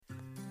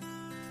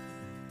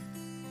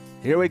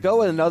Here we go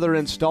with another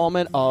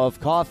installment of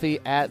Coffee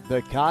at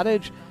the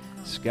Cottage.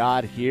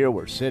 Scott here.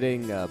 We're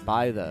sitting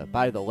by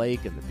the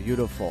lake in the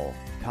beautiful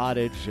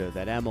cottage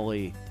that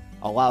Emily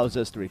allows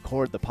us to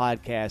record the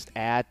podcast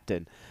at.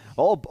 And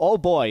oh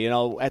boy, you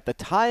know, at the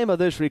time of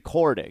this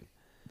recording,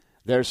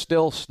 there's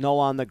still snow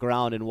on the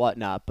ground and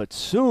whatnot. But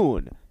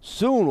soon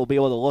we'll be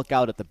able to look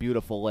out at the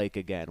beautiful lake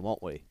again,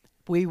 won't we?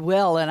 We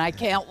will, and I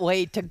can't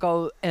wait to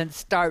go and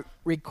start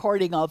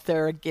recording out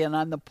there again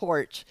on the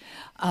porch.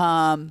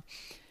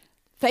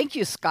 Thank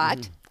you,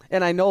 Scott.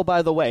 And I know,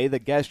 by the way, the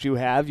guest you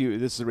have,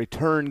 this is a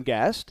return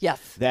guest.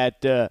 Yes.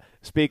 That,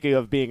 speaking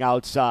of being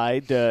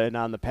outside and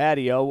on the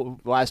patio,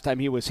 last time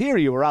he was here,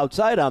 you were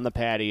outside on the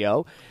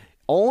patio.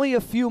 Only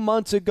a few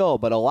months ago,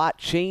 but a lot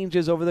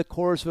changes over the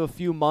course of a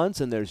few months,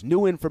 and there's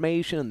new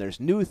information, and there's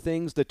new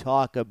things to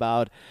talk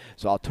about.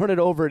 So I'll turn it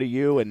over to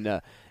you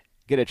and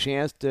get a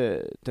chance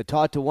to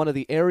talk to one of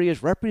the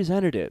area's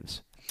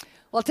representatives.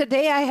 Well,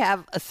 today I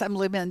have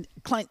Assemblyman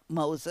Clint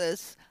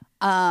Moses.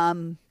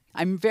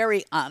 I'm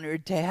very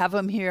honored to have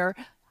him here.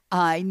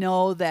 I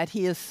know that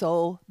he is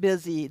so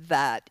busy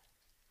that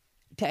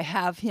to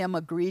have him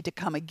agree to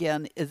come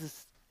again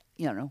is,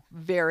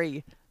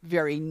 very,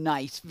 very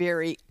nice,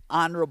 very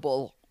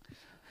honorable.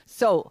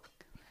 So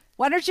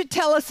why don't you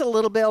tell us a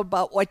little bit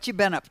about what you've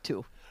been up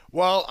to?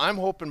 Well, I'm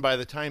hoping by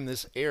the time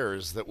this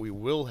airs that we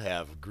will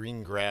have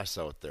green grass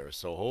out there.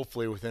 So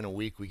hopefully within a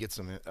week we get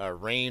some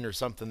rain or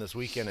something this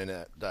weekend,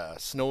 and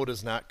snow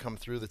does not come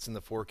through that's in the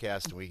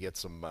forecast, and we get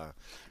some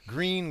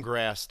green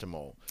grass to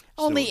mow.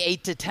 Only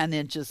 8 to 10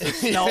 inches of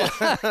snow.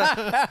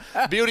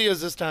 Beauty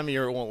is this time of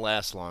year it won't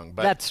last long.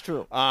 But, that's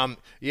true.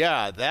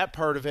 Yeah, that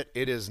part of it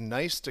is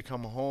nice to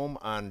come home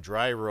on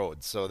dry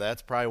roads. So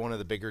that's probably one of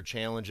the bigger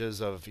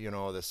challenges of, the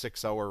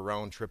 6-hour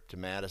round trip to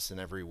Madison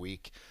every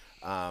week.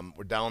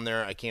 We're down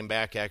there. I came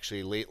back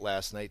actually late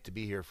last night to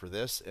be here for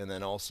this, and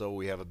then also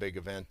we have a big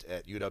event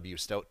at UW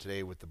Stout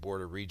today with the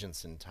Board of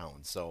Regents in town.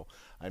 So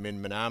I'm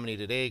in Menomonie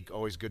today.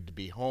 Always good to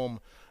be home.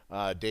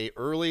 Day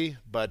early,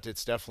 but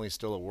it's definitely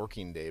still a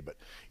working day. But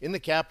in the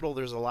Capitol,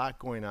 there's a lot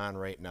going on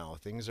right now.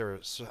 Things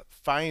are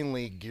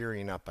finally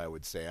gearing up, I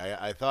would say.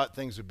 I thought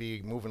things would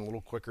be moving a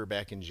little quicker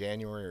back in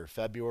January or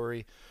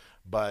February.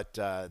 But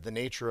the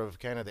nature of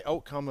kind of the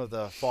outcome of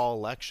the fall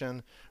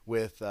election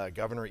with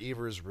Governor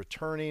Evers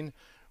returning,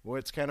 well,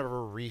 it's kind of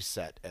a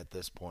reset at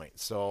this point.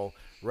 So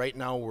right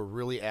now we're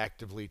really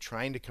actively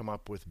trying to come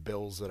up with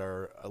bills that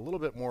are a little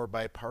bit more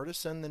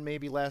bipartisan than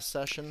maybe last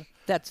session.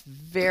 That's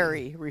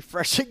very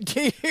refreshing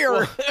to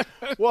hear.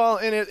 Well,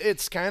 and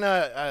it's kind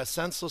of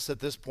senseless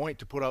at this point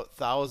to put out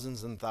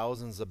thousands and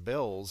thousands of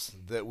bills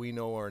that we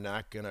know are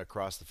not going to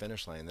cross the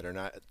finish line, that are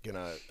not going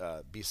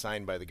to be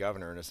signed by the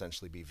governor and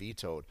essentially be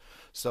vetoed.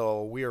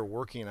 So we are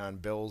working on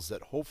bills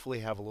that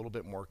hopefully have a little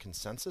bit more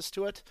consensus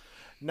to it.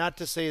 Not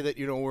to say that,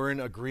 we're in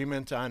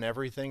agreement on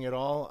everything at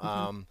all.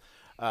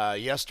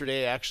 Mm-hmm.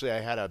 Yesterday, actually, I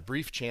had a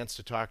brief chance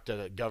to talk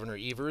to Governor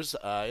Evers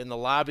in the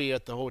lobby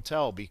at the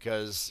hotel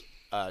because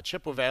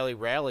Chippewa Valley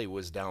Rally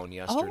was down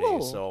yesterday.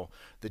 Oh. So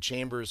the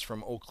chambers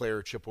from Eau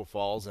Claire, Chippewa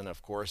Falls, and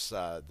of course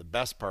the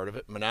best part of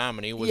it,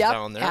 Menomonie, was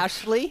down there.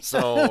 Ashley.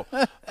 So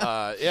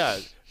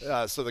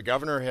so the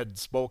governor had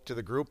spoke to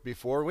the group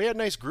before. We had a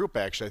nice group,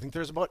 actually. I think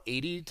there's about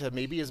 80 to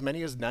maybe as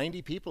many as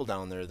 90 people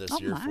down there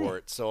this year for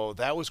it. So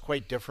that was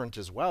quite different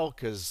as well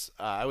because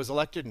I was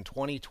elected in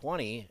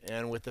 2020,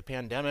 and with the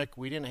pandemic,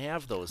 we didn't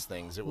have those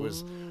things. It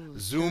was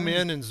Zoom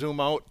in and Zoom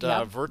out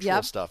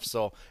virtual stuff.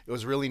 So it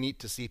was really neat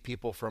to see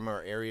people from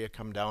our area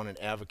come down and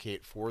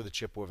advocate for the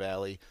Chippewa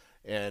Valley.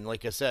 And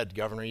like I said,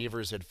 Governor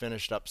Evers had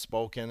finished up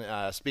speaking,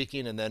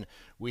 and then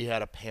we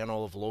had a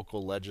panel of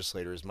local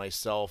legislators,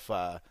 myself,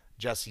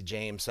 Jesse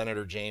James,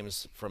 Senator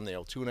James from the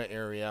Altoona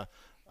area,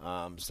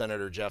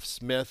 Senator Jeff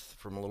Smith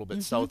from a little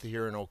bit south of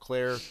here in Eau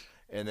Claire,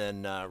 and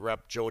then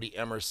Rep. Jody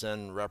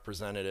Emerson,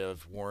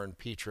 Representative Warren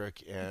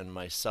Petrick, and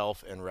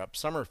myself, and Rep.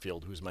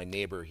 Summerfield, who's my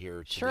neighbor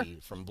here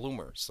from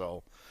Bloomer.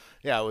 So,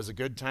 yeah, it was a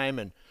good time,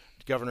 and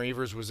Governor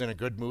Evers was in a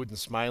good mood and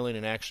smiling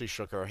and actually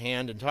shook our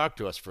hand and talked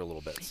to us for a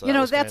little bit. So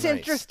that's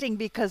interesting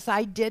because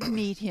I did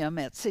meet him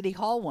at City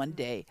Hall one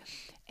day,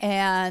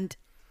 and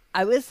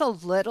I was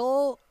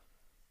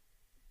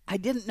I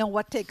didn't know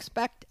what to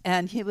expect,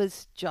 and he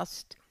was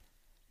just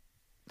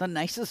the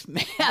nicest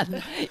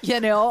man,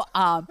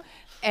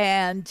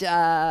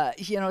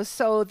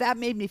 so that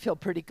made me feel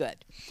pretty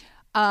good.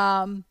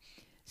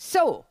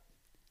 So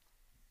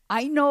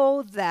I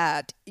know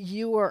that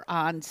you are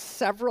on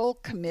several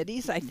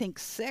committees, I think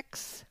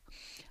 6.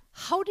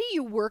 How do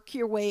you work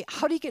your way?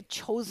 How do you get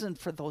chosen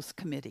for those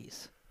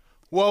committees?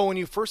 Well, when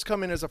you first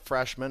come in as a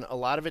freshman, a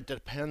lot of it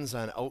depends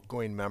on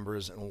outgoing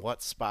members and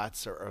what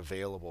spots are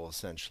available,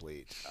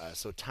 essentially.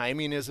 So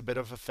timing is a bit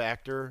of a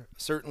factor.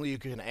 Certainly you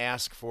can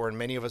ask for, and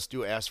many of us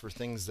do ask for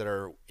things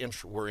that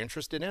we're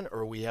interested in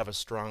or we have a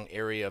strong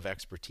area of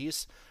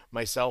expertise.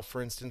 Myself,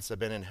 for instance, I've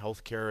been in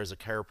healthcare as a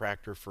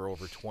chiropractor for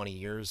over 20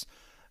 years.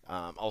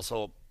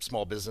 Also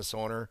small business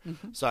owner,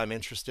 so I'm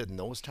interested in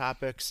those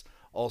topics.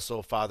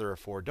 Also, father of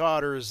 4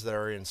 daughters that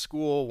are in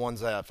school.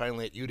 One's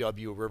finally at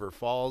UW River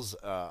Falls,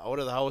 out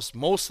of the house,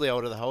 mostly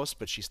out of the house,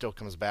 but she still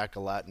comes back a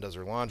lot and does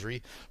her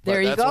laundry. But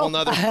there you that's go. whole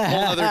nother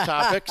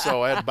topic.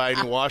 So I had to buy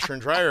a new washer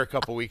and dryer a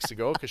couple weeks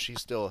ago because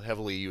she's still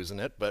heavily using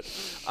it. But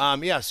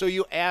so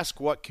you ask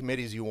what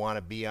committees you want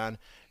to be on.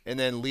 And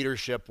then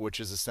leadership, which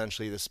is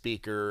essentially the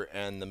speaker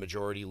and the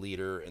majority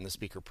leader and the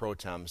speaker pro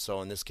tem.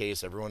 So in this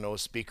case, everyone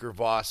knows Speaker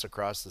Voss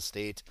across the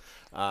state.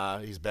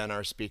 He's been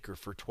our speaker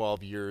for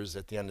 12 years.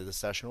 At the end of the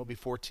session, will be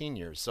 14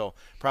 years. So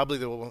probably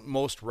the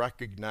most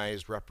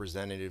recognized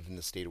representative in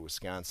the state of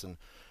Wisconsin.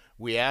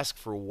 We ask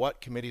for what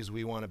committees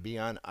we want to be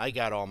on. I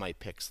got all my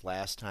picks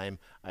last time.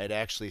 I had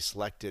actually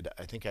selected,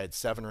 I think I had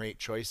 7 or 8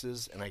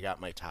 choices, and I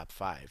got my top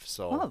 5.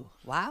 So, oh,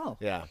 wow.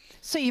 Yeah.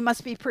 So you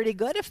must be pretty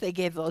good if they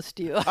gave those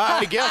to you.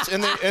 I guess.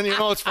 And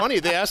it's funny.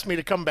 They asked me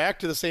to come back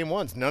to the same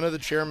ones. None of the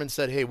chairmen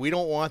said, hey, we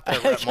don't want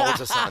that Rep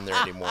Moses on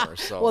there anymore.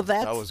 So well,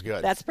 that was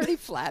good. That's pretty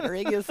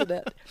flattering, isn't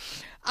it?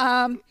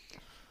 I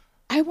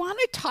want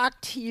to talk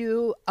to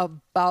you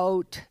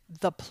about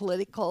the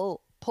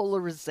political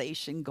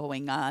polarization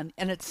going on,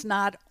 and it's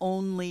not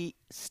only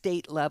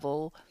state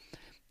level,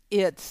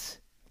 it's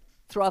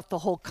throughout the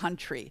whole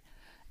country.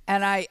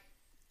 And I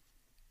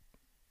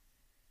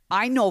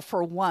know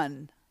for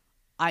one,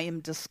 I am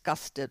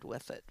disgusted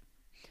with it.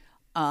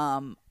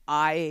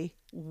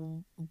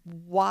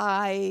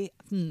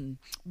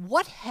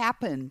 What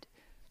happened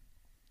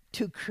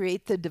to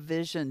create the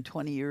division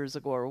 20 years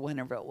ago or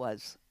whenever it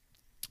was?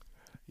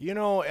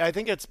 I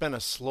think it's been a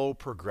slow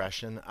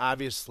progression.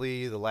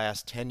 Obviously, the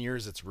last 10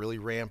 years, it's really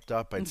ramped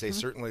up. I'd say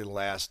certainly the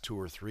last 2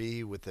 or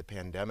 3 with the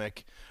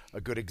pandemic.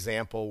 A good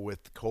example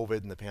with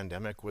COVID and the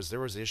pandemic was there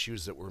was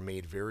issues that were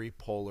made very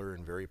polar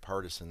and very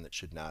partisan that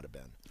should not have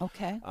been.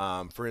 Okay.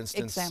 For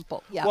instance,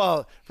 example. Yeah.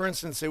 Well, for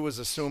instance, it was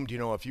assumed,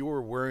 if you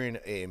were wearing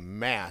a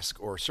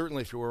mask, or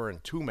certainly if you were wearing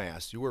 2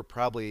 masks, you were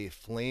probably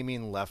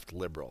flaming left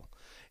liberal.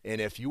 And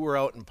if you were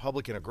out in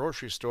public in a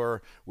grocery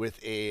store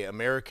with a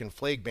American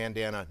flag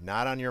bandana,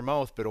 not on your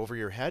mouth, but over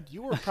your head,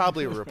 you were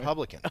probably a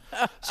Republican.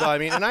 So,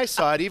 and I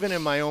saw it even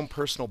in my own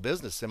personal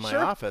business in my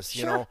office,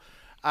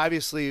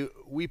 obviously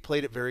we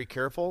played it very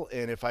careful.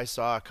 And if I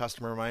saw a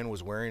customer of mine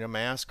was wearing a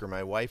mask, or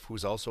my wife,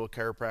 who's also a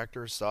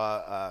chiropractor,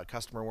 saw a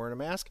customer wearing a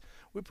mask,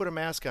 we put a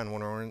mask on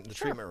when we were in the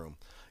treatment room.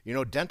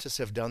 Dentists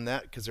have done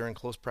that because they're in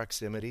close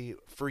proximity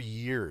for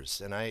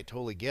years, and I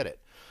totally get it.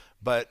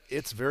 But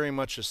it's very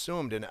much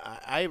assumed, and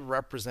I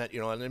represent,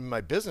 and in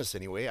my business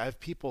anyway, I have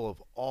people of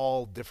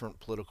all different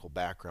political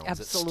backgrounds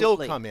Absolutely. that still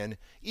come in,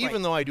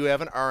 even though I do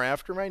have an R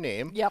after my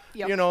name. Yep.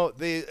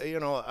 They,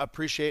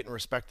 appreciate and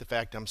respect the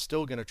fact I'm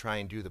still going to try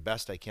and do the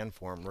best I can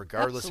for them,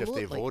 regardless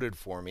Absolutely. if they voted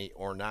for me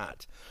or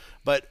not.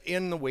 But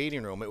in the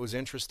waiting room, it was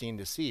interesting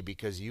to see,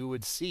 because you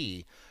would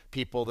see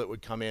people that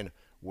would come in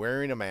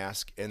wearing a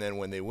mask, and then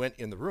when they went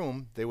in the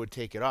room, they would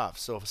take it off.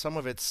 So some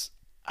of it's,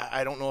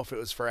 I don't know if it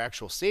was for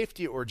actual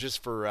safety or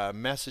just for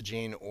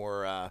messaging,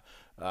 or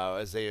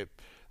as they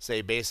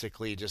say,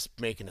 basically just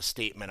making a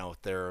statement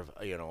out there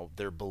of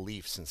their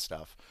beliefs and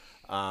stuff.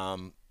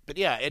 But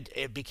yeah,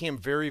 it became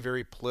very,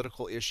 very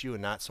political issue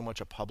and not so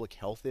much a public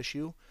health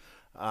issue.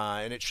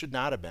 And it should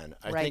not have been.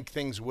 I think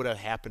things would have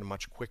happened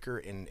much quicker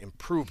and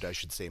improved, I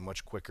should say,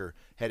 much quicker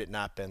had it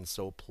not been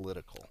so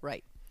political.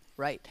 Right.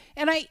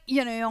 And I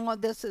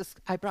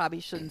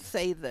probably shouldn't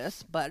say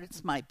this, but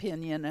it's my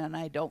opinion, and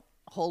I don't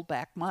hold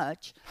back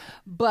much,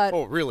 but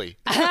oh, really?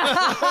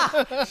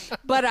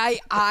 but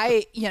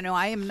I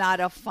am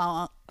not a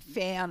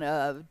fan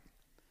of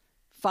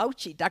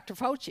Fauci, Dr.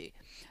 Fauci,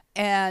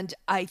 and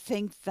I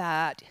think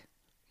that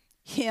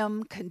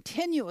him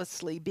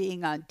continuously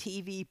being on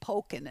TV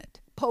poking it,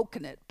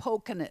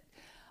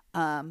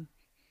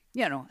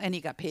 and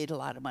he got paid a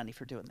lot of money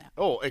for doing that.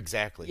 Oh,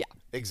 exactly. Yeah,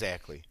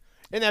 exactly.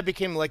 And that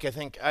became,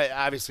 I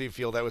obviously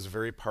feel that was a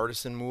very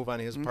partisan move on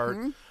his part.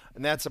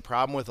 And that's a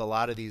problem with a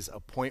lot of these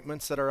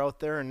appointments that are out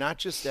there, and not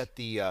just at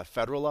the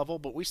federal level,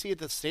 but we see it at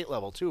the state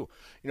level too.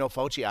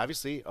 Fauci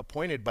obviously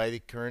appointed by the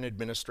current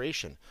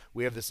administration.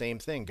 We have the same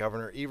thing.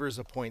 Governor Evers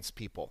appoints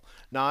people.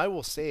 Now, I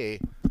will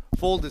say,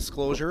 full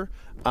disclosure,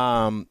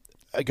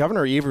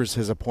 Governor Evers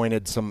has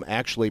appointed some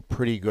actually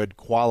pretty good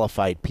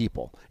qualified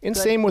people. And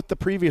same with the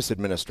previous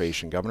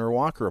administration. Governor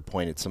Walker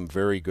appointed some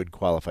very good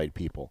qualified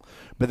people.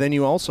 But then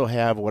you also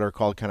have what are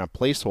called kind of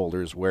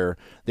placeholders, where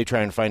they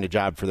try and find a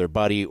job for their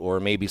buddy,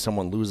 or maybe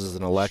someone loses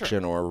an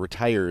election or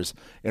retires,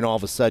 and all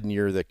of a sudden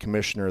you're the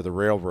commissioner of the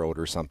railroad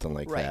or something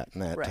like that,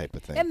 and that type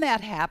of thing. And that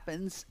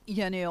happens,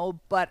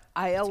 but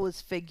I always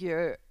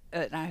figure,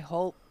 and I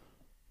hope,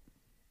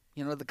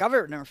 the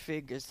governor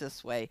figures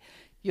this way,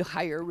 you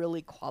hire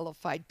really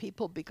qualified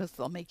people because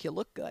they'll make you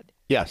look good.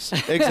 Yes,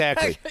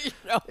 exactly.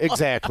 know?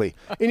 Exactly.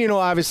 And,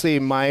 obviously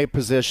my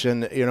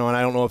position, and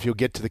I don't know if you'll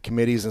get to the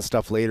committees and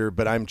stuff later,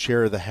 but I'm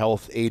chair of the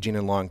Health, Aging,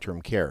 and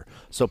Long-Term Care.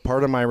 So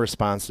part of my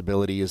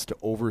responsibility is to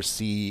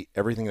oversee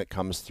everything that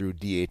comes through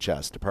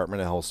DHS,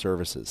 Department of Health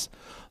Services.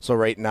 So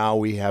right now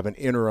we have an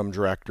interim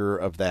director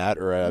of that,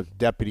 or a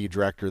deputy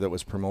director that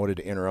was promoted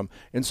to interim.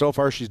 And so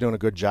far she's doing a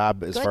good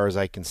job as far as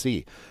I can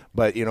see.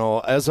 But,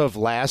 as of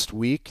last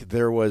week,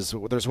 there's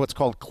what's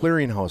called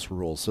clearinghouse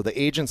rules. So the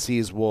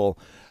agencies will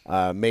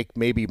make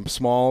maybe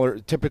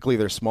typically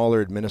they're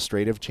smaller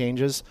administrative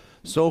changes.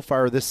 So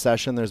far this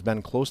session, there's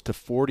been close to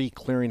 40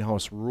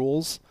 clearinghouse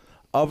rules.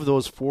 Of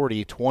those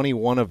 40,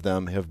 21 of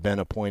them have been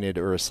appointed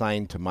or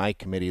assigned to my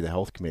committee, the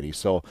Health Committee.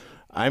 So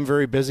I'm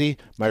very busy.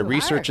 My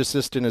research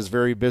assistant is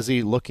very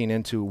busy looking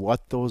into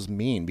what those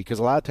mean, because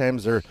a lot of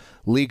times they're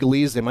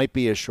legalese. They might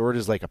be as short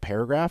as like a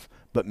paragraph,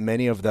 but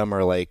many of them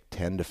are like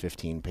 10 to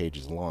 15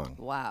 pages long.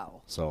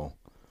 Wow. So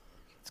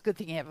it's a good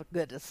thing you have a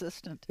good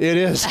assistant. it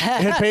is.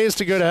 It pays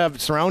to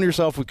surround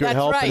yourself with good That's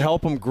help right. and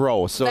help them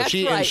grow. So That's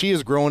she right.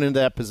 has grown into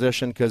that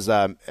position because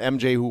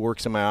MJ, who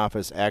works in my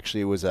office,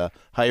 actually was a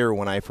hire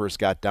when I first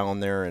got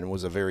down there and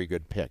was a very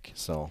good pick.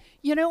 So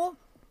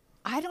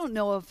I don't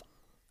know if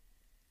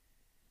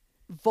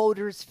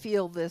voters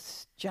feel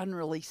this,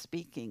 generally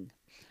speaking,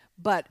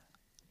 but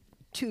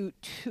to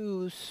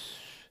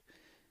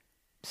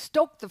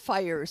stoke the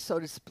fire, so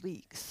to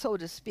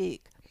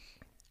speak,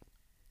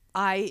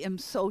 I am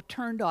so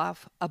turned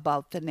off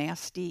about the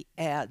nasty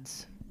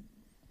ads.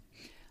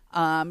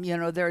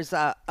 There's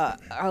a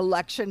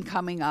election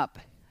coming up,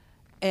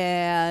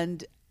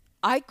 and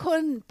I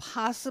couldn't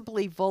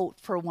possibly vote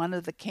for one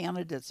of the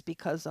candidates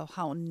because of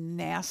how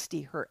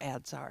nasty her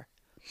ads are.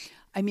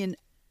 I mean,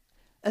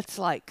 it's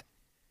like,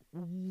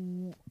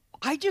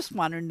 I just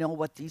want to know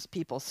what these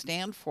people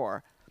stand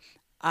for.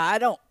 I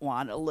don't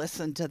want to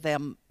listen to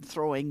them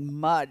throwing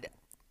mud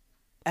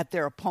at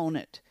their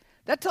opponent.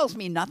 That tells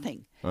me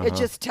nothing. It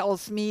just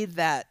tells me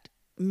that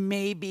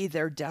maybe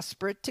they're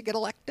desperate to get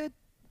elected.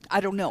 I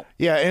don't know.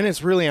 Yeah, and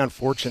it's really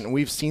unfortunate.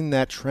 We've seen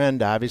that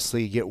trend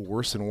obviously get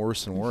worse and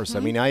worse and worse. I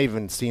mean, I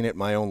even seen it in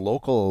my own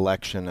local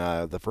election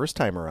the first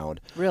time around.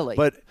 Really?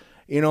 But,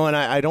 and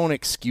I don't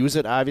excuse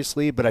it,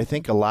 obviously, but I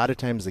think a lot of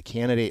times the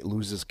candidate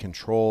loses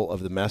control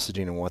of the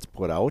messaging and what's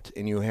put out,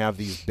 and you have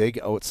these big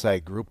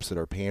outside groups that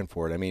are paying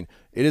for it. I mean,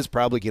 it is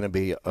probably going to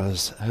be a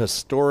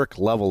historic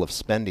level of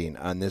spending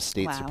on this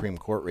state Supreme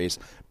Court race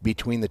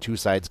between the two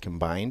sides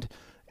combined.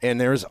 And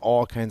there's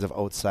all kinds of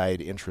outside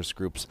interest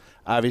groups,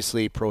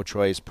 obviously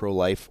pro-choice,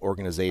 pro-life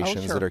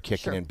organizations that are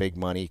kicking in big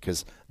money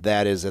because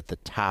that is at the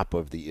top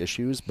of the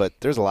issues. But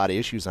there's a lot of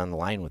issues on the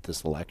line with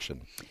this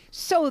election.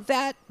 So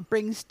that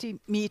brings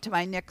me to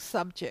my next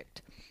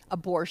subject,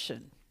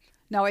 abortion.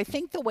 Now, I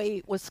think the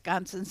way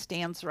Wisconsin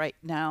stands right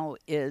now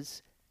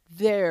is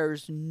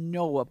there's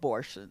no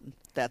abortion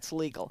that's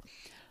legal.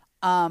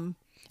 I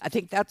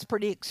think that's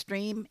pretty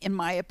extreme in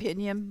my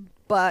opinion,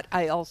 but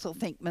I also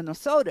think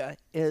Minnesota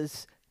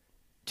is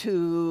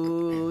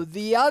to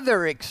the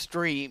other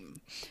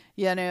extreme.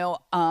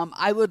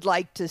 I would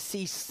like to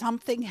see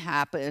something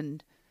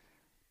happen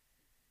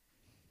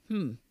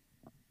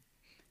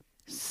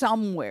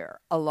somewhere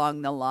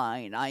along the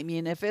line. I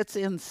mean, if it's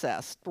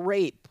incest,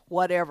 rape,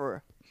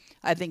 whatever,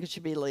 I think it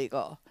should be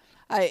legal.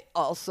 I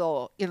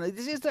also,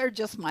 these are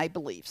just my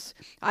beliefs.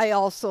 I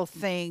also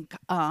think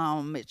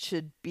it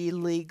should be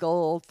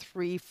legal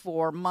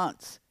 3-4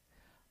 months.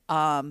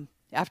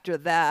 After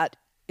that,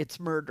 it's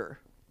murder.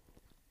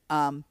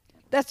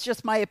 That's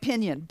just my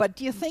opinion. But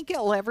do you think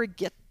it'll ever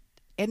get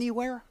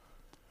anywhere?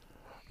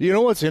 You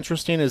know what's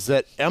interesting is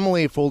that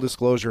Emily, full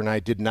disclosure, and I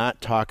did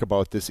not talk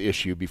about this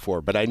issue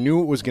before, but I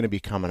knew it was going to be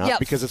coming up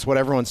because it's what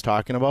everyone's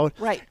talking about.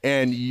 Right.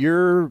 And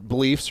your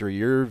beliefs or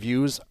your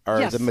views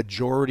are the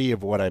majority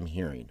of what I'm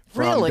hearing.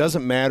 Really? It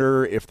doesn't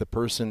matter if the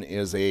person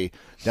is a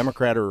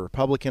Democrat or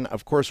Republican.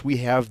 Of course, we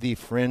have the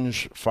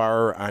fringe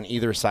far on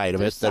either side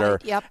of it that are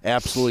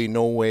absolutely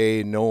no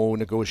way, no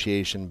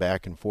negotiation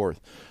back and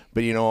forth.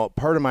 But,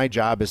 part of my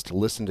job is to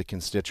listen to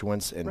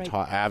constituents and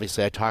talk.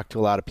 Obviously, I talk to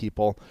a lot of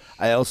people.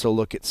 I also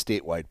look at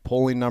statewide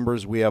polling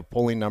numbers. We have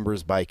polling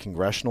numbers by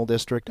congressional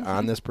district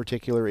on this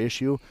particular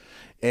issue.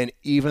 And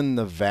even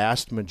the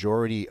vast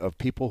majority of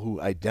people who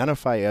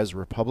identify as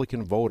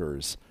Republican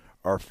voters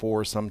are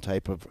for some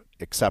type of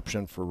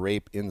exception for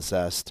rape,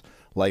 incest,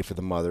 life of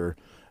the mother,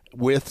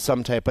 with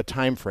some type of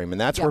time frame.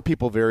 And that's where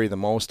people vary the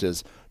most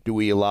is, do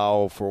we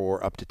allow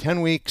for up to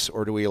 10 weeks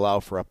or do we allow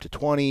for up to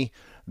 20?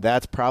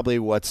 That's probably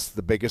what's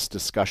the biggest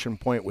discussion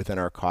point within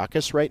our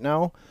caucus right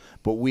now.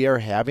 But we are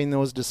having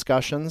those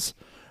discussions.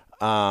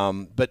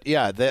 But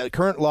yeah, the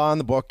current law in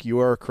the book, you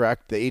are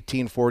correct. The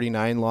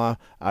 1849 law,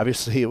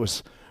 obviously it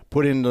was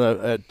put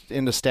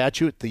into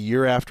statute the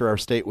year after our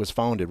state was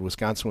founded.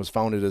 Wisconsin was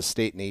founded as a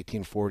state in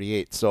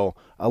 1848. So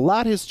a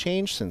lot has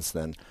changed since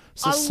then.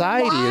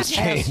 Society has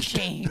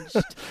changed.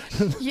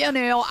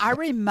 I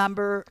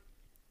remember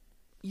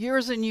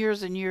years and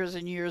years and years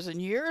and years and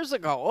years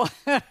ago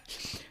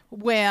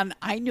when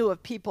I knew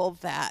of people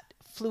that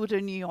flew to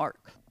New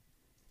York,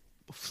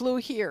 flew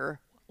here,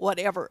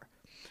 whatever.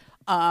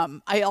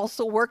 I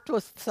also worked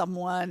with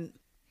someone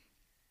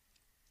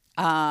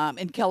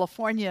in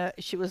California.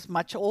 She was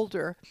much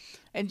older,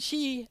 and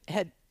she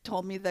had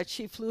told me that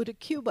she flew to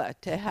Cuba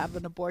to have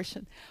an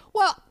abortion.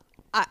 Well,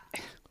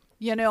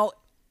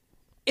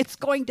 it's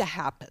going to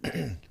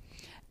happen.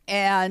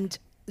 And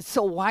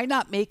so why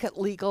not make it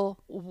legal?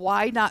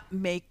 Why not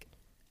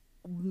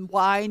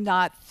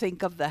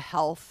think of the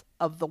health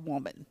of the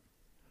woman?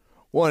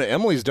 Well,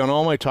 Emily's done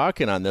all my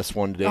talking on this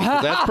one today.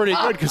 So that's pretty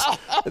good because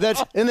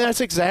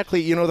that's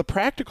exactly, the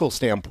practical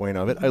standpoint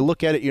of it. I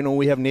look at it,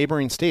 we have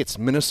neighboring states.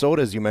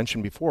 Minnesota, as you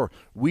mentioned before,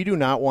 we do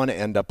not want to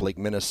end up like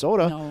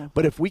Minnesota. No.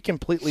 But if we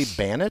completely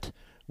ban it,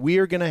 we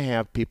are going to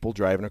have people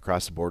driving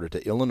across the border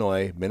to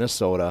Illinois,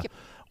 Minnesota,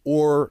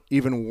 or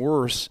even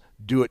worse,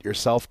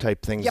 do-it-yourself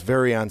type things,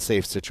 very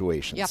unsafe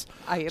situations. Yep,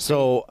 I agree.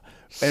 So,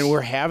 and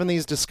we're having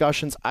these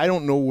discussions. I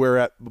don't know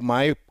where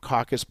my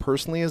caucus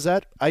personally is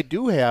at. I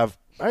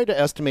had to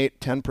estimate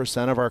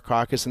 10% of our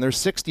caucus, and there's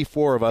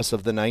 64 of us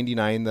of the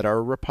 99 that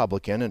are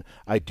Republican, and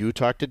I do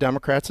talk to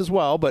Democrats as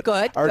well, but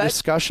our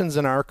discussions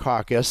in our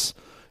caucus,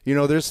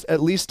 there's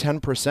at least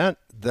 10%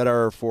 that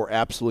are for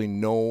absolutely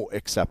no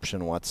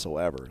exception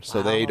whatsoever.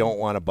 So they don't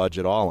want to budge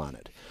at all on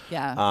it.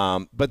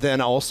 Yeah. But then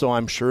also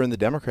I'm sure in the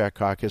Democrat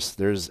caucus,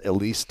 there's at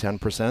least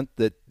 10%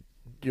 that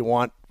you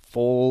want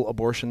full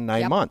abortion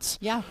 9 months.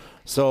 Yeah.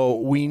 So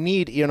we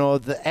need,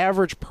 the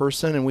average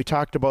person, and we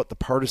talked about the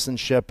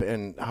partisanship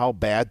and how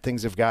bad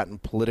things have gotten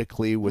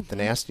politically with the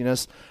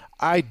nastiness.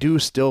 I do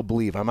still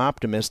believe, I'm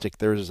optimistic,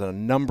 there's the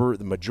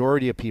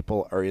majority of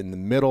people are in the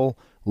middle,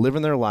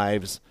 living their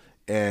lives,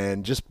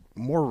 and just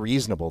more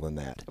reasonable than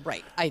that.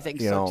 Right. I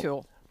think so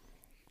too.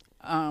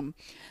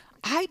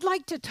 I'd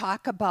like to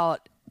talk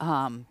about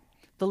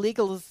the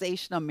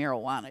legalization of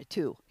marijuana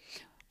too.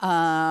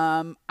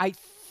 I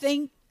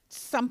think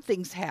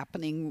something's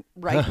happening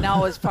right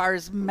now as far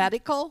as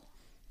medical.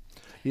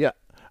 Yeah.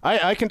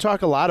 I can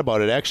talk a lot about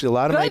it. Actually, a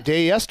lot of my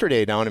day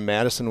yesterday down in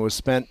Madison was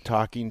spent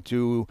talking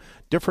to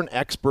different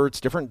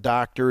experts, different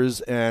doctors,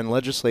 and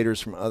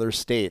legislators from other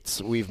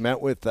states. We've met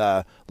with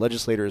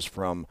legislators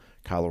from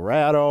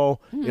Colorado,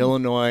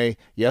 Illinois.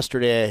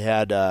 Yesterday I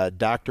had a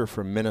doctor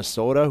from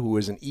Minnesota who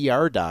is an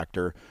ER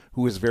doctor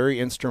who was very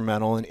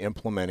instrumental in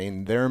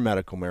implementing their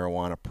medical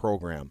marijuana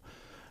program.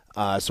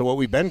 So what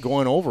we've been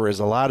going over is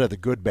a lot of the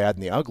good, bad,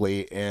 and the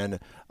ugly, and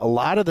a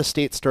lot of the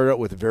states started out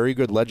with very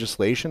good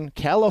legislation.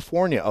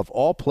 California, of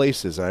all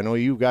places, I know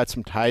you've got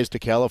some ties to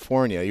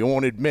California. You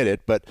won't admit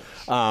it, but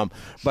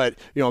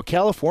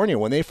California,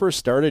 when they first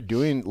started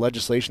doing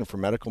legislation for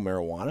medical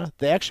marijuana,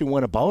 they actually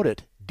went about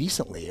it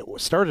decently. It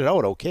started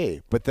out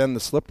okay, but then the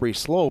slippery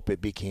slope,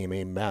 it became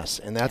a mess.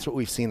 And that's what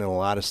we've seen in a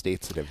lot of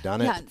states that have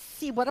done it. Yeah,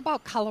 see, what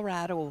about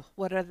Colorado?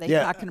 What are they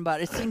talking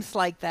about? It seems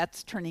like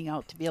that's turning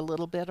out to be a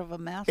little bit of a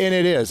mess. And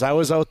it is. I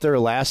was out there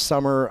last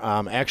summer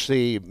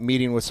actually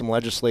meeting with some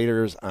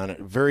legislators on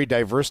very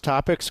diverse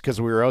topics because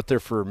we were out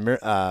there for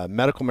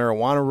medical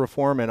marijuana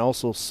reform and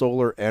also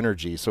solar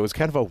energy. So it was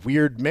kind of a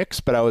weird mix,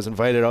 but I was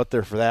invited out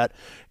there for that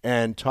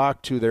and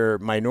talked to their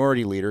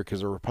minority leader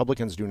because the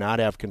Republicans do not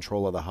have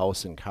control of the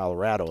House in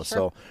Colorado. Sure.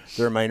 So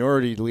their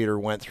minority leader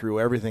went through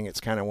everything that's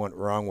kind of went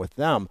wrong with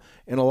them.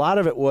 And a lot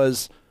of it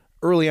was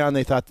early on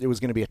they thought it was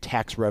going to be a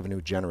tax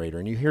revenue generator.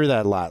 And you hear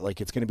that a lot, like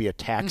it's going to be a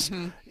tax.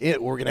 We're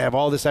going to have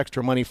all this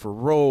extra money for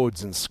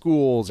roads and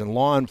schools and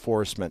law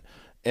enforcement.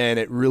 And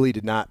it really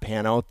did not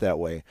pan out that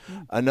way.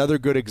 Another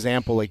good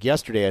example, like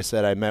yesterday I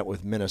said I met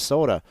with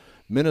Minnesota.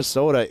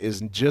 Minnesota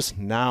is just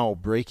now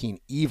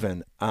breaking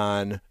even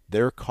on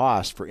their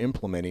cost for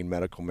implementing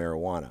medical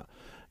marijuana.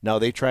 Now,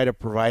 they try to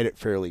provide it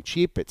fairly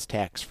cheap. It's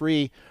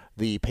tax-free.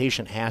 The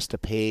patient has to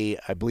pay,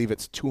 I believe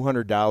it's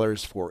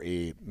 $200 for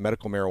a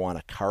medical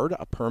marijuana card,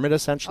 a permit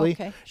essentially.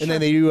 Okay, and then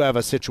they do have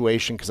a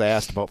situation, because I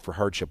asked about for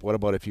hardship, what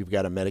about if you've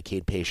got a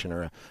Medicaid patient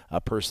or a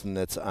person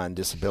that's on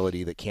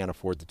disability that can't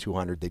afford the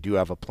 $200? They do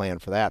have a plan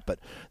for that, but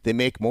they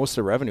make most of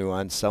the revenue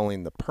on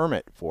selling the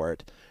permit for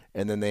it.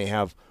 And then they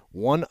have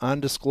one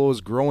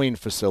undisclosed growing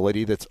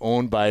facility that's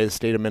owned by the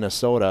state of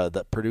Minnesota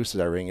that produces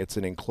everything. It's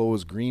an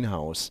enclosed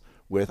greenhouse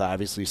with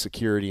obviously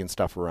security and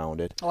stuff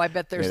around it. Oh, I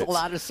bet there's a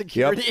lot of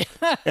security.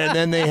 Yep. And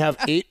then they have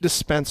 8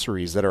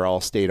 dispensaries that are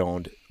all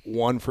state-owned.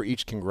 One for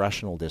each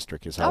congressional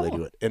district is how they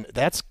do it. And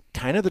that's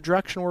kind of the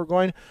direction we're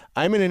going.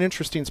 I'm in an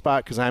interesting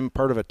spot because I'm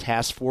part of a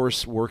task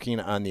force working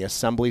on the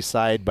assembly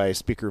side by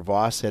Speaker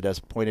Voss had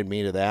appointed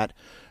me to that.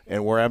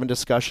 And we're having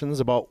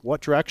discussions about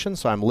what direction.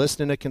 So I'm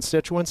listening to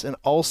constituents, and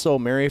also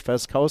Mary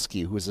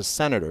Fezkowski, who is a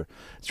senator.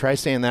 Try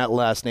saying that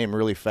last name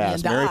really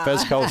fast. Mary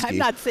Fezkowski. I'm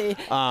not saying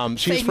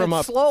she's from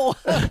up slow.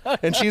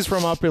 and she's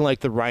from up in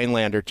like the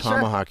Rhinelander,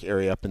 Tomahawk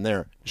area up in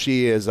there.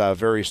 She is a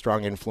very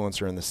strong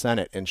influencer in the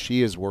Senate, and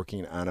she is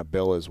working on a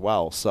bill as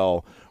well.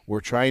 So we're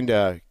trying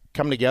to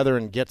come together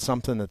and get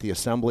something that the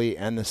Assembly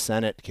and the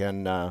Senate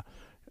can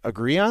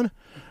agree on.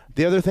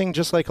 The other thing,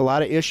 just like a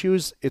lot of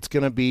issues, it's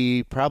going to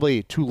be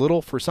probably too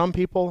little for some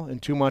people and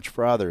too much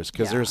for others,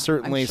 because there's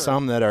certainly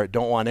some that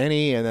don't want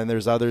any, and then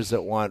there's others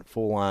that want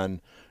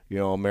full-on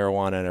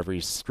marijuana on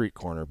every street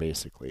corner,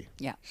 basically.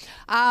 Yeah.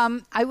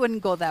 I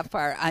wouldn't go that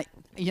far.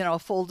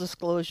 Full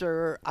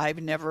disclosure,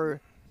 I've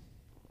never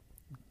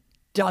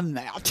done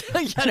that,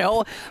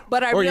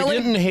 but I or really...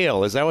 you didn't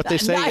inhale. Is that what they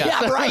say?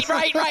 Yeah, right.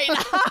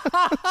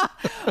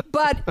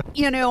 But,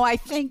 I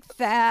think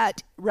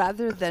that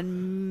rather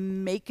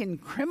than making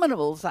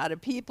criminals out of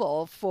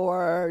people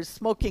for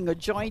smoking a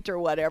joint or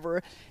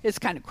whatever, it's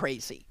kind of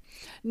crazy.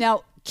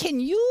 Now, can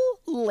you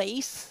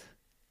lace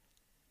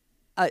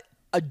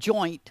a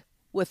joint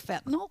with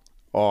fentanyl?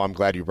 Oh, I'm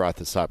glad you brought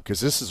this up,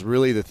 because this is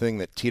really the thing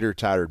that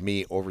teeter-tottered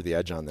me over the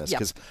edge on this,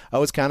 because I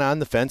was kind of on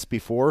the fence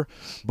before,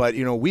 but,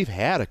 we've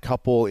had a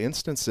couple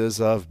instances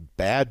of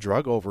bad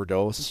drug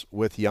overdose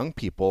with young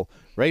people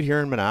right here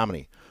in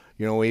Menomonie.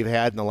 We've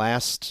had in the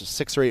last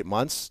 6 or 8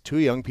 months 2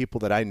 young people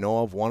that I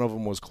know of. One of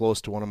them was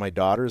close to one of my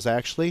daughters,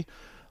 actually,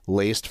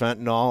 laced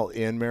fentanyl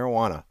in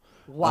marijuana.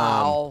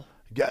 Wow.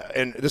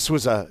 And this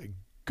was a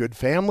good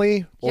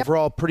family,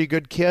 overall pretty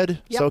good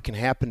kid, so it can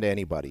happen to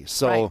anybody.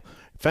 So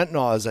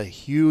fentanyl is a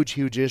huge,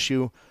 huge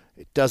issue.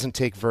 It doesn't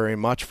take very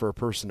much for a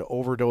person to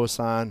overdose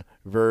on,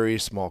 very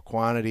small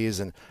quantities,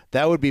 and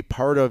that would be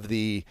part of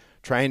the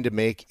trying to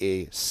make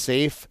a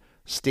safe,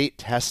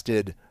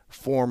 state-tested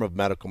form of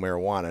medical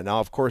marijuana. Now,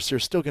 of course,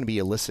 there's still going to be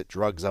illicit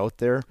drugs out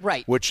there,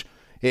 which,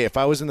 hey, if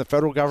I was in the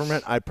federal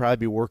government, I'd probably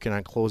be working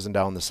on closing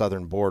down the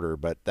southern border,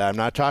 but I'm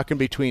not talking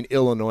between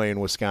Illinois and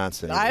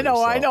Wisconsin. I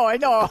know.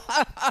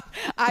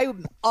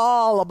 I'm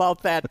all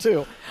about that,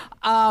 too.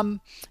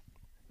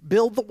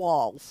 Build the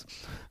walls.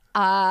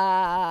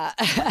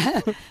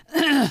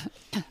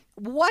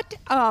 What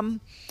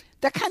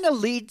that kind of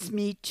leads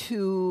me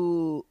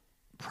to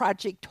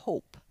Project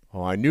Hope.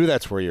 Oh, I knew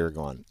that's where you were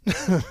going.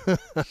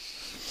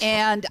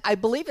 And I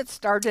believe it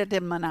started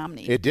in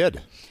Menomonie. It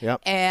did,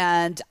 yep.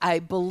 And I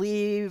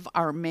believe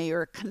our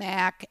Mayor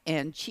Knack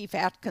and Chief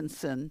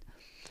Atkinson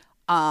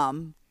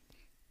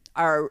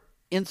are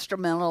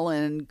instrumental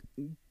in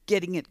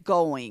getting it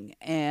going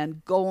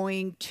and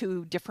going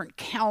to different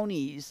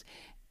counties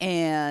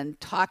and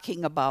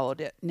talking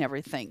about it and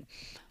everything.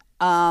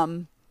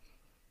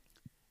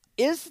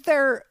 Is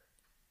there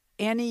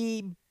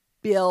any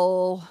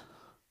bill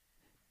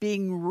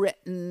being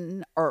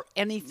written or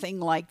anything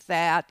like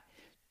that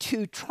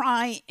to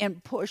try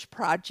and push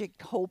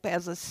Project Hope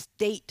as a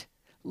state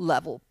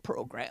level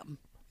program?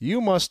 You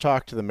must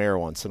talk to the mayor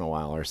once in a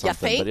while or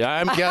something. But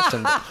I'm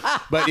guessing.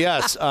 But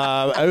yes,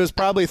 it was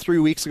probably 3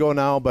 weeks ago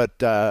now, but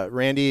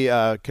Randy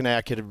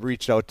Knack had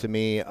reached out to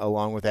me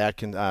along with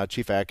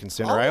Chief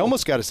Atkinson, or I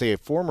almost got to say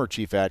former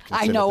Chief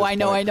Atkinson.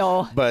 I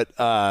know.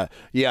 But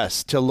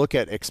yes, to look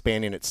at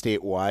expanding it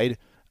statewide.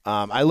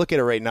 I look at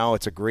it right now,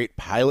 it's a great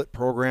pilot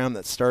program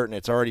that's starting.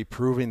 It's already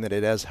proving that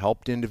it has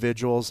helped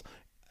individuals.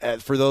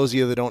 For those of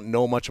you that don't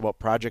know much about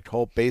Project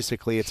Hope,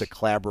 basically it's a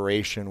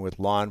collaboration with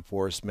law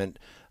enforcement,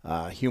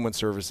 human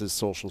services,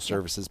 social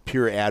services,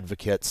 peer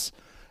advocates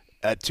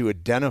to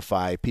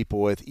identify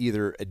people with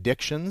either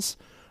addictions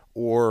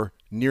or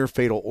near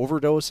fatal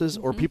overdoses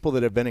or people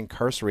that have been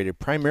incarcerated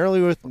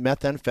primarily with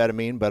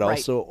methamphetamine, but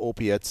also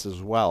opiates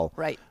as well.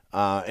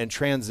 And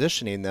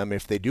transitioning them,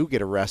 if they do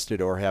get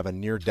arrested or have a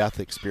near-death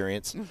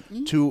experience,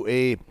 to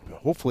a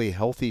hopefully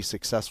healthy,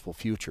 successful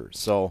future.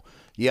 So,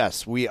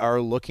 yes, we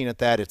are looking at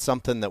that. It's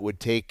something that would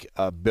take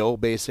a bill,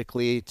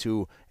 basically,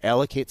 to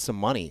allocate some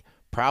money,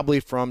 probably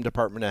from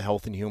Department of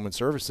Health and Human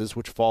Services,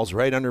 which falls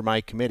right under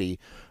my committee,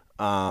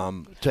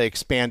 to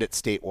expand it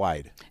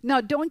statewide. Now,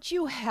 don't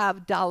you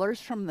have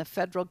dollars from the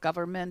federal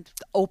government,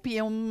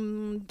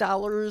 opium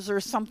dollars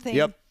or something?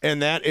 Yep,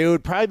 and that it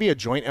would probably be a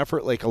joint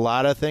effort, like a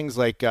lot of things.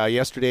 Like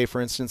yesterday,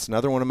 for instance,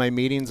 another one of my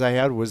meetings I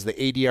had was the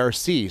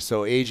ADRC,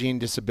 so Aging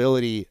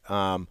Disability.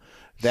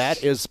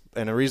 That is,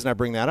 and the reason I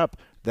bring that up,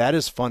 that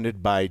is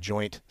funded by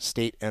joint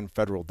state and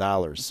federal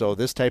dollars. So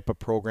this type of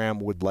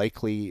program would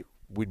likely,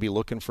 we'd be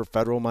looking for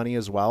federal money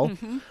as well.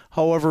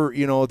 However,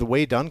 the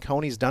way Dunn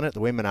County's done it, the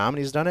way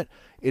Menomonie's done it,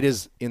 it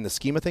is, in the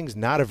scheme of things,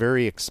 not a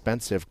very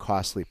expensive,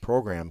 costly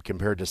program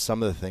compared to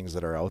some of the things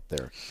that are out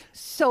there.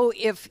 So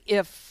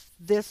if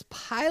this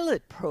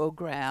pilot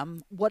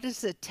program, what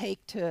does it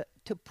take to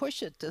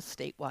push it to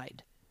statewide?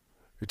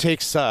 It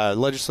takes a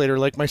legislator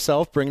like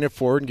myself bringing it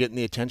forward and getting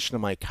the attention of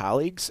my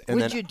colleagues.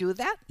 And Would you do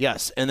that?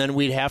 Yes, and then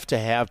we'd have to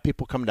have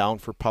people come down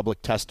for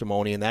public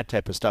testimony and that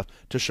type of stuff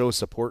to show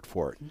support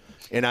for it.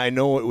 And I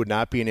know it would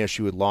not be an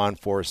issue with law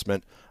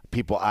enforcement.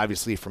 People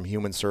obviously from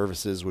human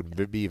services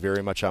would be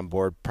very much on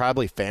board.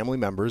 Probably family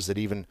members that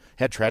even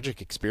had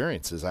tragic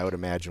experiences, I would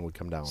imagine, would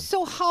come down.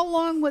 So how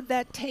long would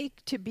that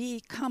take to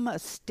become a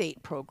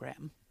state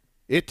program?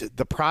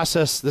 The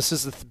process, this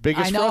is the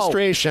biggest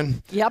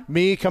frustration. Yep.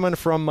 Me coming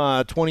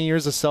from 20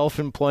 years of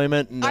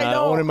self-employment and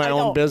owning my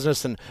own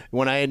business, and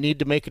when I need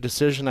to make a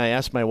decision, I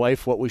ask my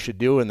wife what we should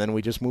do, and then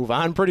we just move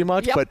on pretty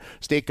much. But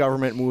state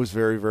government moves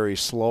very, very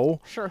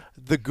slow. Sure.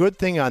 The good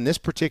thing on this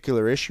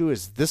particular issue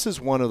is this is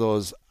one of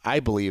those, I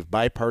believe,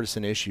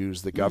 bipartisan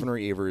issues that Governor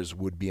Evers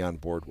would be on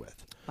board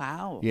with.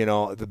 Wow. You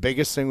know, the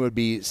biggest thing would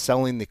be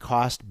selling the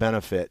cost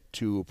benefit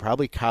to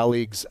probably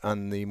colleagues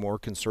on the more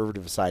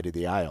conservative side of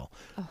the aisle,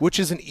 which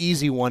is an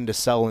easy one to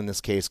sell in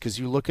this case because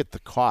you look at the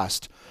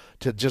cost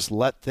to just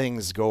let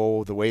things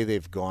go the way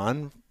they've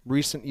gone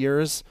recent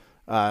years.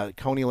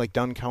 County like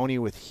Dunn County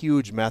with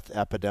huge meth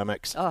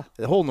epidemics,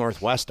 the whole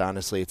Northwest,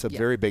 honestly, it's a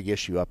very big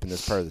issue up in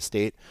this part of the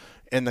state.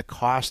 And the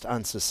cost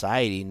on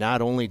society, not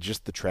only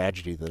just the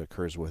tragedy that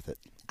occurs with it.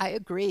 I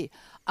agree.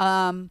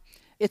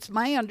 It's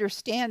my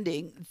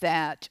understanding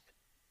that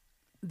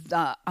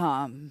the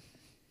Dunn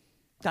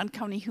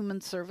County Human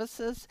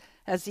Services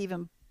has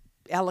even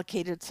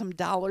allocated some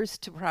dollars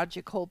to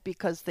Project Hope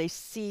because they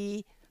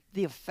see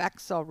the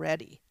effects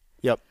already.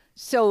 Yep.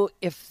 So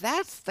if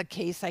that's the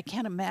case, I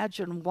can't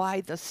imagine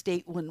why the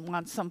state wouldn't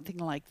want something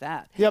like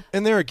that. Yep.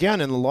 And there again,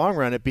 in the long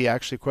run, it'd be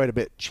actually quite a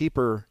bit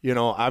cheaper, you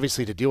know,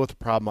 obviously to deal with the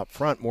problem up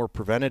front more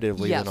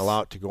preventatively than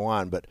allow it to go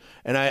on. But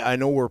I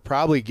know we're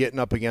probably getting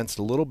up against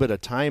a little bit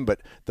of time,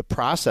 but the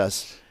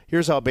process,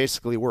 here's how it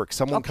basically works.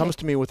 Someone comes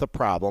to me with a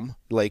problem,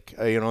 like,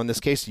 you know, in this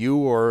case, you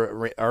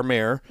or our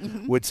mayor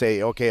would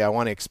say, okay, I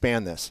want to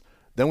expand this.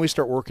 Then we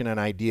start working on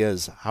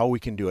ideas how we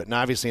can do it. And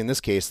obviously, in this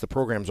case, the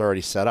program's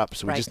already set up,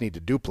 so we just need to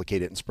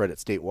duplicate it and spread it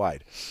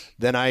statewide.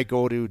 Then I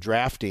go to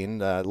drafting,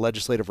 the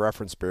Legislative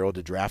Reference Bureau,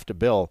 to draft a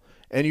bill.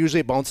 And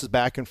usually it bounces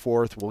back and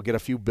forth. We'll get a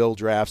few bill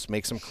drafts,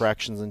 make some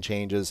corrections and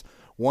changes.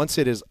 Once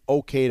it is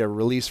okay to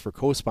release for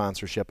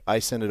co-sponsorship, I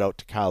send it out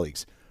to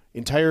colleagues.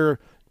 Entire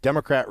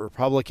Democrat,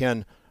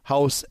 Republican,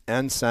 House,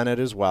 and Senate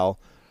as well.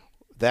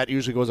 That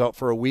usually goes out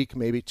for a week,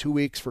 maybe 2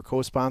 weeks for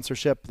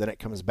co-sponsorship. Then it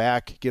comes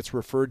back, gets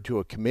referred to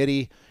a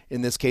committee.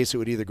 In this case, it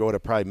would either go to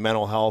probably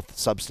mental health,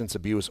 substance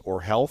abuse,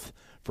 or health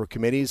for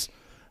committees.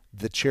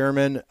 The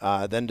chairman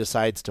then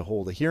decides to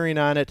hold a hearing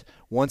on it.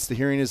 Once the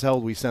hearing is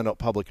held, we send out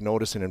public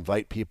notice and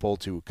invite people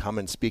to come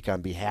and speak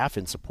on behalf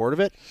in support of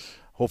it.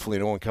 Hopefully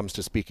no one comes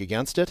to speak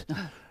against it.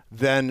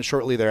 Then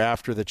shortly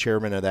thereafter, the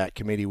chairman of that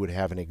committee would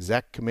have an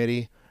exec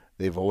committee.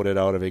 They vote it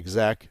out of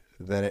exec.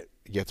 Then it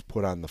gets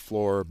put on the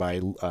floor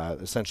by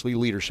essentially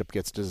leadership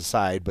gets to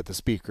decide, but the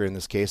speaker in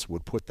this case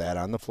would put that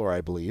on the floor,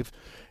 I believe.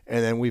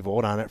 And then we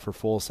vote on it for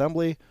full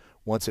assembly.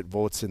 Once it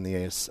votes in the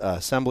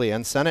Assembly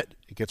and Senate,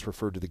 it gets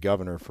referred to the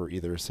governor for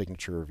either a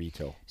signature or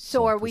veto.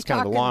 So are we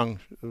talking? Kind of a long,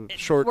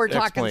 short we're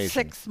talking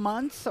explanation. 6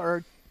 months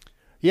or?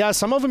 Yeah,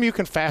 some of them you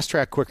can fast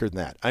track quicker than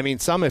that. I mean,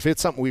 some, if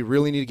it's something we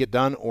really need to get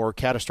done or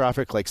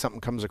catastrophic, like something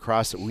comes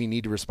across that we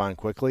need to respond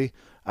quickly,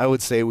 I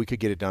would say we could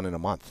get it done in a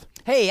month.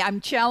 Hey, I'm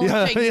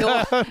challenging you.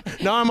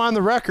 Now I'm on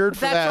the record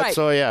for that. Right.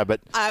 So, yeah, but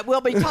we'll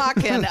be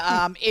talking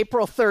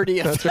April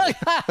 30th.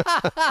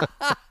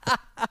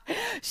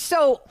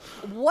 So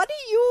what do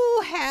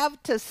you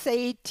have to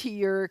say to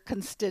your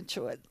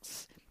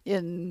constituents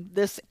in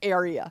this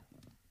area?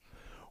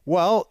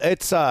 Well,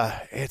 it's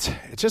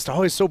just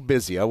always so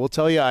busy. I will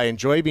tell you, I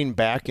enjoy being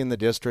back in the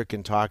district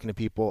and talking to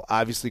people,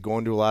 obviously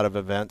going to a lot of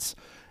events.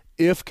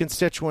 If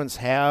constituents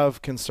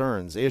have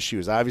concerns,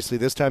 issues, obviously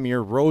this time of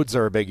year, roads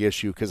are a big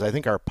issue because I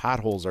think our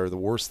potholes are the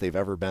worst they've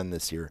ever been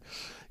this year.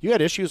 You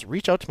got issues,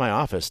 reach out to my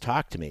office,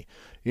 talk to me.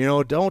 You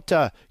know, don't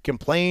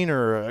complain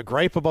or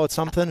gripe about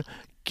something.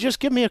 Just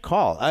give me a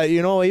call.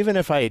 You know, even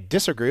if I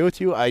disagree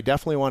with you, I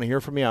definitely want to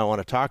hear from you. I want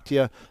to talk to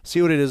you,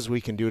 see what it is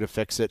we can do to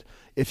fix it.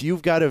 If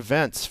you've got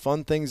events,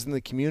 fun things in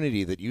the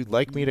community that you'd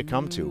like me to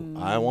come to,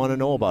 I want to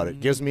know about it. It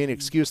gives me an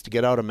excuse to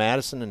get out of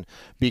Madison and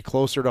be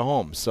closer to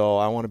home. So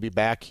I want to be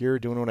back here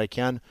doing what I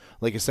can.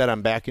 Like I said,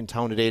 I'm back in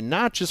town today,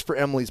 not just for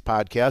Emily's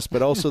podcast,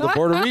 but also the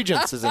Board of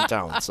Regents is in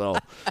town. So,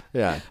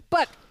 yeah.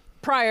 But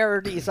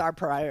priorities are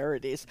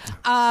priorities.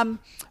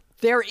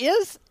 There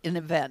is an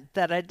event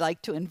that I'd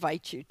like to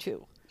invite you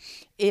to.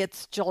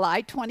 It's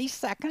July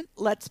 22nd.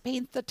 Let's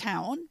Paint the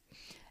Town.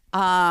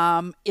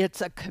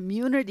 It's a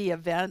community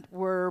event.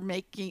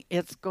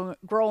 It's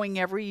growing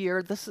every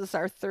year. This is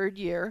our third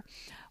year.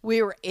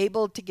 We were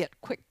able to get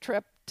Quick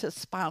Trip to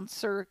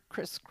sponsor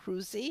Chris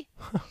Cruzy.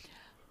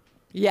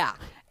 Yeah.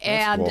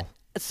 And cool.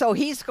 So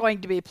he's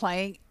going to be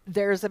playing.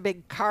 There's a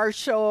big car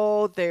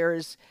show.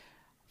 There's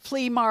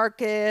flea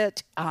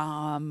market,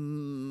 arts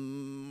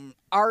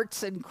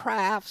and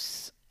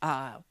crafts,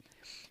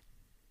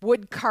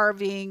 wood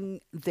carving.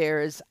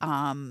 There's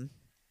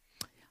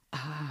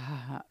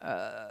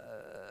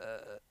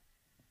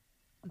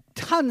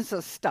tons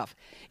of stuff.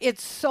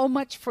 It's so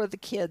much for the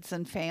kids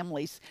and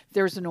families.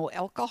 There's no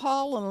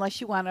alcohol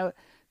unless you want to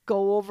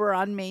go over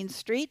on Main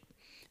Street.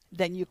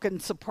 Then you can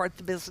support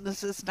the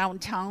businesses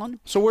downtown.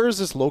 So where is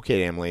this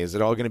located, Emily? Is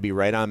it all going to be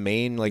right on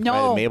Main, like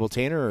by Mabel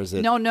Tainer, or is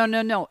it?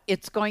 No.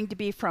 It's going to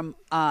be from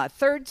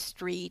 3rd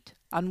Street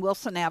on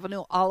Wilson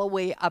Avenue all the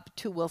way up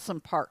to Wilson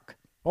Park.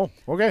 Oh,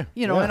 okay.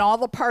 You know, and all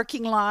the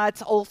parking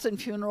lots. Olson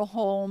Funeral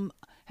Home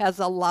has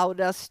allowed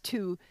us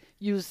to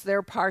use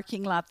their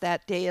parking lot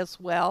that day as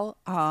well.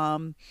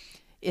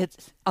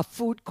 It's a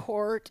food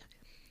court.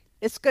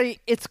 It's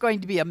going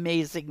to be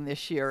amazing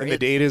this year. And the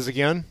date is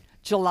again?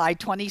 July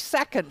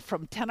 22nd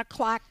from 10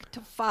 o'clock to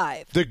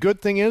 5. The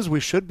good thing is we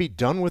should be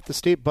done with the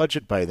state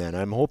budget by then.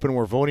 I'm hoping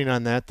we're voting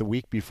on that the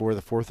week before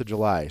the 4th of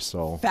July.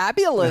 So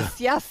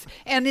Fabulous, yes.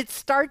 And it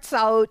starts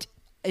out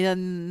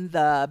in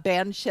the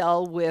band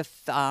shell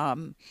with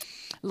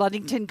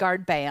Ludington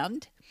Guard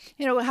Band.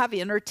 We'll have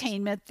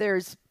entertainment.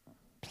 There's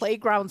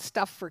playground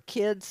stuff for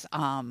kids.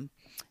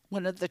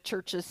 One of the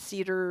churches,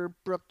 Cedar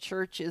Brook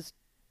Church, is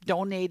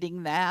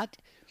donating that.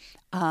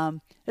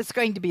 It's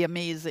going to be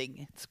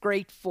amazing. It's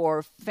great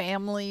for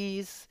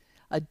families,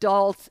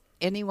 adults,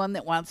 anyone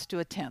that wants to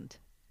attend.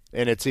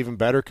 And it's even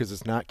better because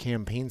it's not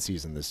campaign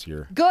season this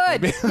year.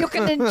 Good. You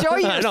can enjoy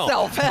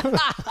yourself.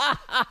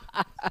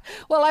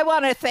 Well, I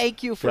want to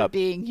thank you for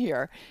being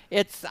here.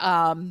 It's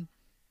been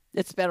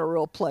a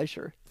real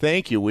pleasure.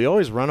 Thank you. We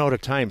always run out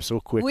of time so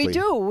quickly.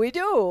 We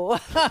do.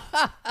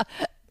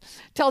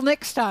 Till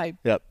next time.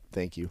 Yep.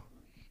 Thank you.